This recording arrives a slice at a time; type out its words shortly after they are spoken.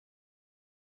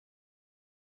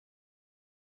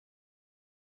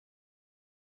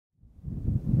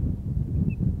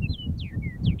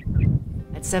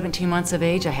At 17 months of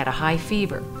age, I had a high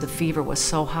fever. The fever was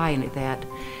so high that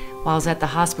while I was at the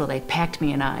hospital, they packed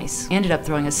me in ice. I ended up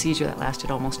throwing a seizure that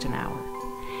lasted almost an hour.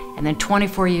 And then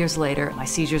 24 years later, my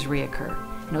seizures reoccurred.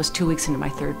 And it was 2 weeks into my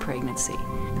third pregnancy.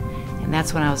 And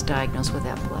that's when I was diagnosed with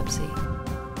epilepsy.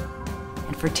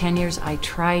 And for 10 years, I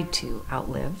tried to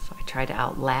outlive, I tried to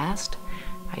outlast,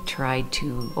 I tried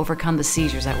to overcome the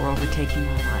seizures that were overtaking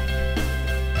my life.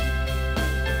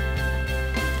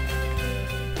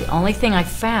 The only thing I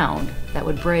found that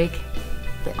would break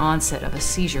the onset of a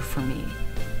seizure for me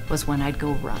was when I'd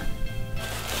go run.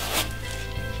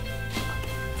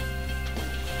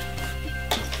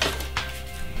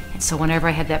 And so whenever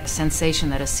I had that sensation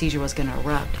that a seizure was going to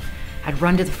erupt, I'd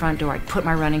run to the front door, I'd put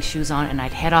my running shoes on, and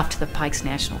I'd head off to the Pikes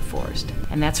National Forest.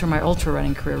 And that's where my ultra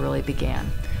running career really began,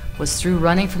 was through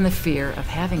running from the fear of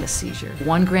having a seizure.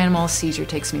 1 grand mal seizure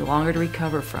takes me longer to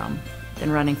recover from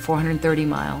than running 430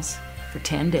 miles for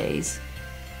 10 days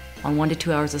on 1 to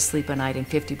 2 hours of sleep a night in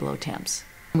 50 below temps.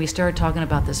 When we started talking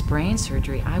about this brain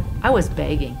surgery, I was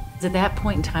begging. At that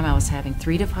point in time, I was having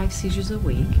 3 to 5 seizures a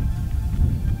week.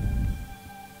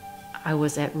 I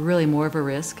was at really more of a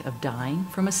risk of dying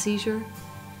from a seizure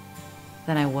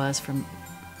than I was from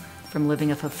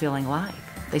living a fulfilling life.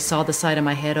 They sawed the side of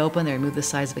my head open, they removed the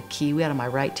size of a kiwi out of my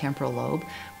right temporal lobe,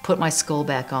 put my skull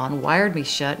back on, wired me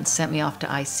shut, and sent me off to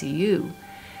ICU.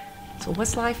 So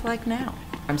what's life like now?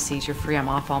 I'm seizure-free, I'm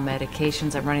off all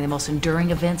medications, I'm running the most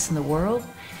enduring events in the world,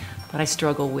 but I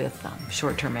struggle with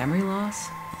short-term memory loss.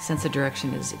 Sense of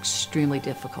direction is extremely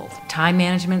difficult. Time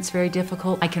management's very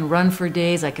difficult. I can run for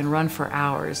days, I can run for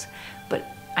hours, but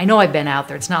I know I've been out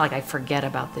there. It's not like I forget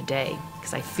about the day,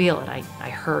 because I feel it, I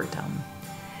hurt.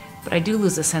 But I do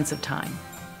lose a sense of time.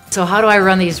 So how do I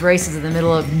run these races in the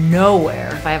middle of nowhere?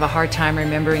 If I have a hard time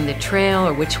remembering the trail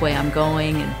or which way I'm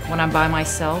going, and when I'm by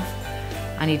myself,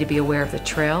 I need to be aware of the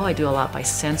trail. I do a lot by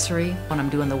sensory. When I'm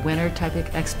doing the winter type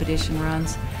of expedition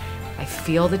runs, I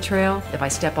feel the trail. If I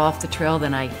step off the trail,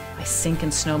 then I sink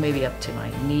in snow maybe up to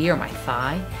my knee or my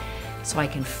thigh, so I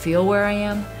can feel where I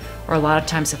am. Or a lot of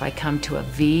times if I come to a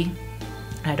V,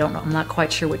 and I'm not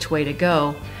quite sure which way to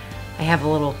go, I have a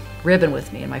little ribbon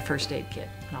with me in my first aid kit.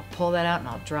 And I'll pull that out and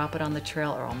I'll drop it on the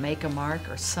trail, or I'll make a mark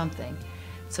or something,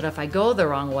 so that if I go the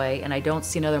wrong way and I don't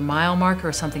see another mile marker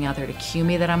or something out there to cue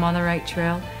me that I'm on the right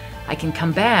trail, I can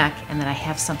come back and then I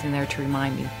have something there to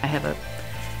remind me. I have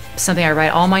something I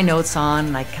write all my notes on,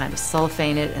 and I kind of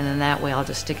cellophane it, and then that way I'll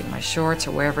just stick it in my shorts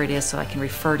or wherever it is so I can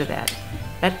refer to that.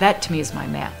 That to me is my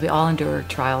map. We all endure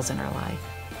trials in our life,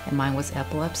 and mine was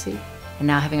epilepsy. And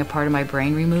now having a part of my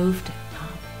brain removed,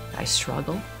 I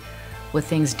struggle with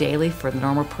things daily for the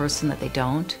normal person that they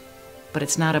don't. But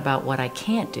it's not about what I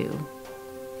can't do,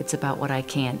 it's about what I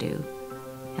can do.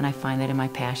 And I find that in my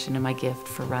passion and my gift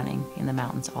for running in the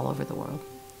mountains all over the world.